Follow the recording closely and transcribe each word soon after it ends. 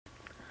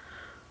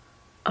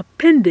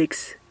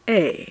Appendix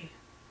A,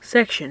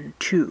 Section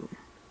 2.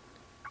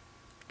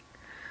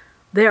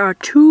 There are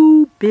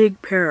two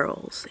big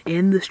perils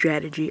in the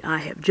strategy I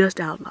have just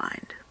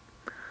outlined.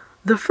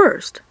 The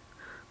first,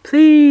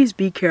 please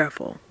be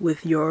careful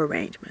with your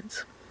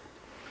arrangements.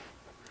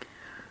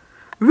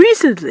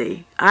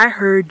 Recently, I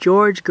heard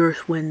George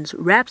Gershwin's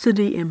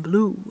Rhapsody in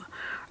Blue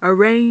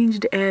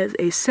arranged as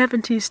a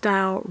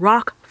 70s-style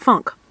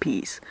rock-funk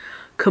piece,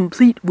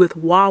 complete with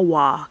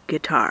wah-wah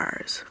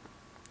guitars.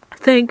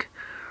 Think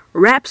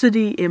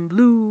Rhapsody in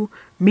Blue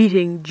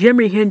meeting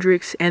Jimi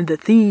Hendrix and the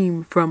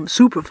theme from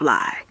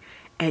Superfly,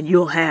 and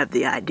you'll have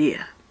the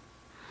idea.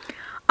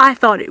 I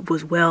thought it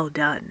was well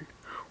done,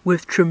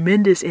 with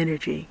tremendous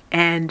energy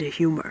and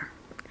humor.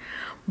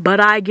 But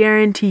I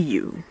guarantee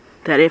you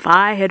that if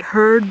I had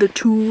heard the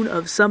tune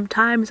of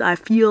Sometimes I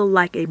Feel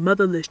Like a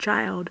Motherless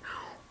Child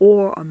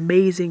or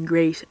Amazing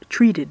Grace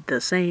treated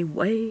the same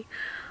way,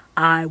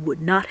 I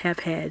would not have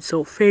had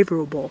so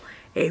favorable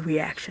a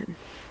reaction.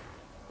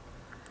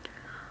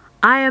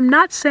 I am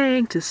not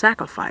saying to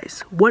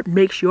sacrifice what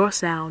makes your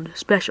sound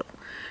special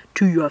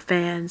to your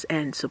fans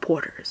and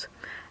supporters.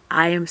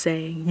 I am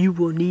saying you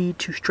will need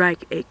to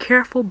strike a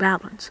careful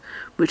balance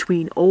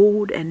between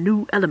old and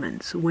new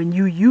elements when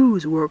you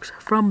use works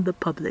from the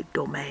public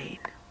domain.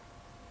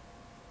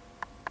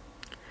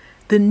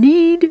 The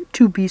need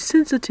to be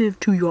sensitive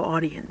to your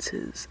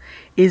audiences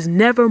is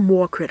never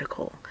more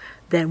critical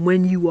than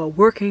when you are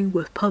working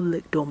with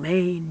public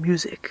domain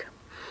music.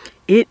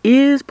 It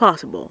is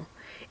possible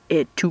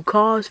to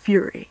cause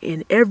fury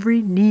in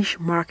every niche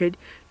market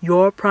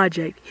your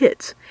project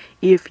hits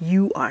if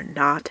you are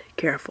not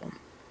careful.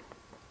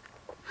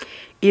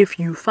 If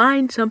you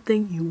find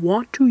something you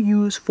want to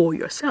use for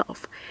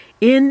yourself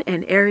in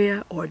an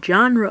area or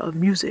genre of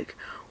music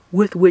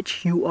with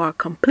which you are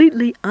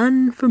completely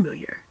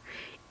unfamiliar,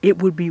 it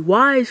would be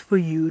wise for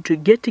you to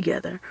get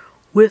together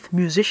with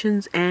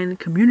musicians and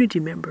community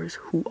members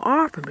who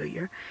are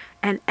familiar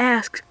and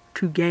ask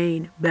to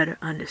gain better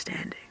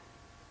understanding.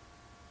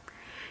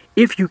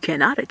 If you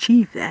cannot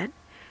achieve that,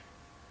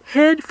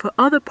 head for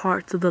other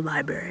parts of the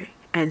library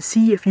and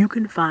see if you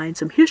can find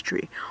some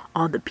history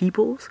on the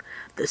peoples,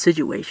 the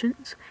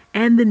situations,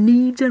 and the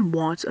needs and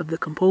wants of the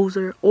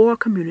composer or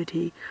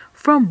community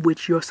from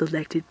which your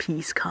selected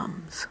piece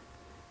comes.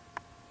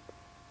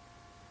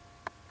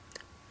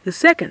 The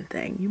second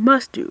thing you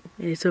must do,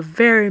 and it's a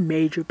very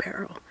major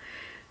peril,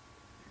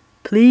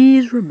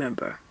 please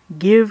remember,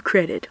 give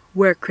credit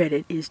where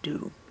credit is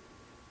due.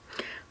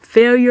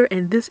 Failure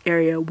in this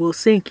area will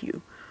sink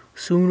you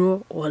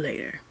sooner or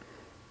later.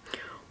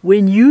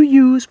 When you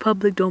use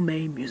public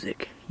domain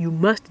music, you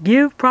must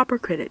give proper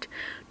credit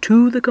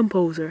to the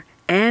composer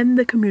and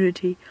the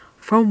community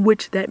from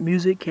which that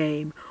music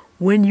came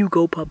when you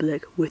go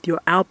public with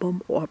your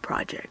album or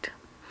project.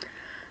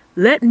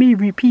 Let me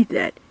repeat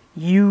that.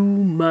 You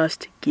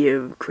must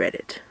give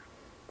credit.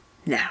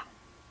 Now,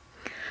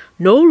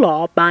 no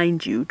law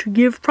binds you to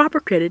give proper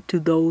credit to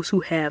those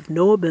who have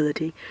no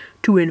ability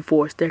to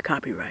enforce their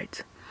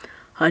copyrights.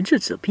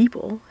 Hundreds of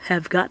people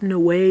have gotten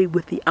away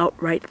with the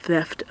outright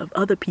theft of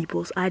other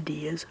people's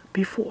ideas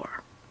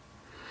before.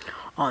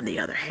 On the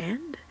other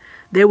hand,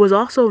 there was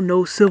also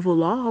no civil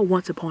law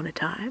once upon a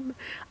time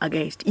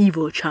against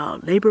evil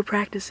child labor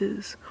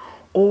practices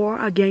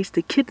or against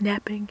the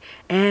kidnapping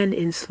and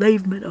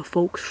enslavement of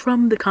folks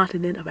from the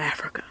continent of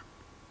Africa.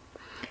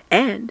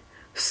 And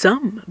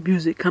some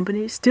music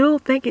companies still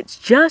think it's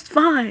just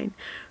fine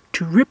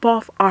to rip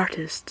off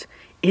artists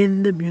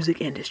in the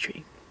music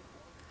industry.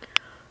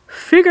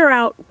 Figure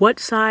out what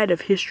side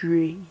of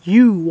history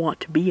you want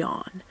to be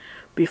on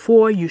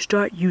before you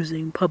start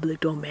using public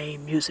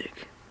domain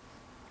music.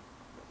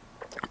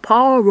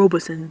 Paul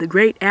Robeson, the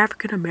great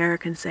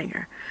African-American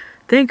singer,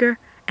 thinker,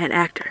 and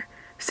actor,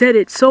 said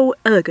it so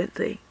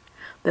elegantly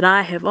that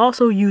I have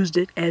also used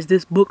it as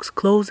this book's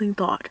closing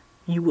thought.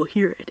 You will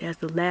hear it as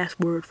the last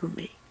word from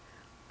me.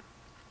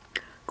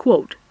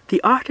 Quote,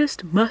 "The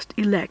artist must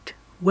elect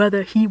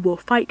whether he will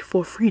fight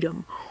for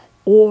freedom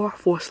or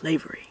for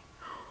slavery.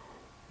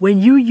 When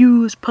you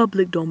use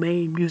public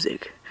domain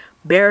music,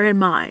 bear in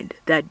mind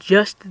that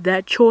just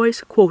that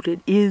choice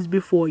quoted is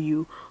before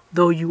you,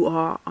 though you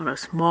are on a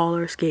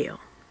smaller scale."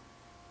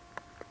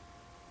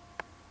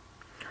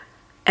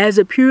 As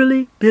a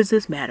purely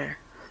business matter,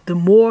 the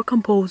more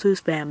composers,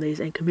 families,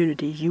 and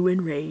communities you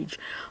enrage,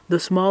 the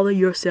smaller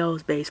your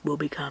sales base will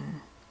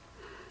become.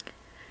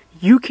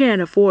 You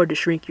can't afford to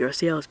shrink your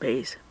sales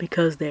base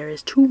because there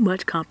is too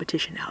much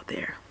competition out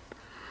there.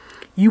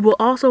 You will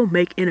also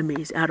make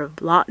enemies out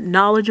of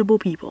knowledgeable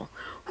people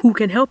who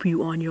can help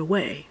you on your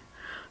way.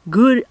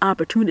 Good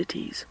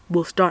opportunities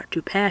will start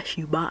to pass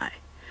you by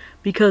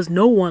because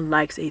no one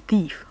likes a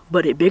thief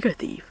but a bigger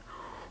thief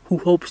who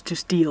hopes to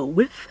steal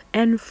with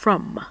and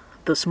from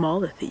the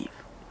smaller thief.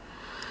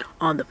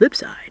 On the flip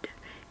side,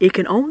 it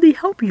can only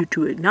help you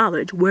to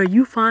acknowledge where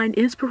you find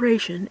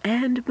inspiration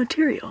and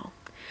material.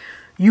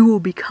 You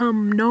will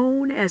become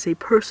known as a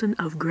person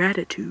of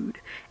gratitude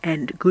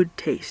and good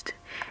taste,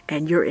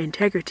 and your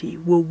integrity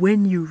will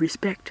win you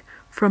respect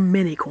from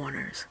many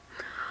corners.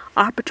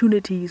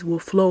 Opportunities will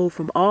flow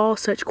from all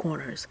such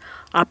corners,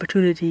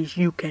 opportunities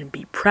you can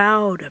be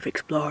proud of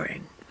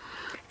exploring.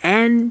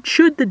 And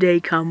should the day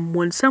come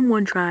when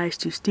someone tries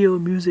to steal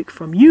music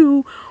from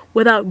you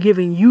without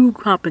giving you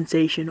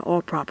compensation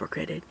or proper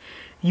credit,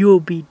 you'll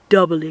be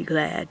doubly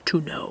glad to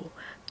know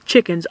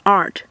chickens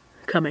aren't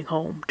coming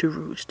home to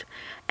roost,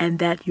 and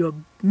that your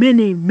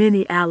many,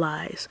 many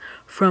allies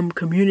from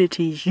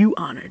communities you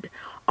honored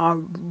are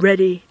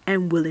ready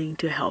and willing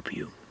to help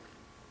you.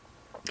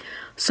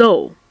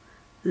 So,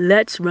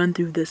 let's run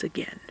through this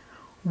again.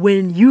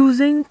 When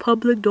using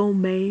public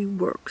domain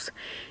works,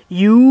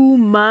 you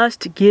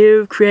must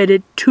give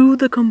credit to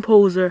the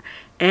composer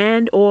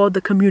and or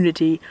the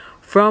community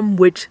from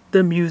which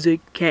the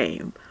music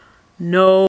came. No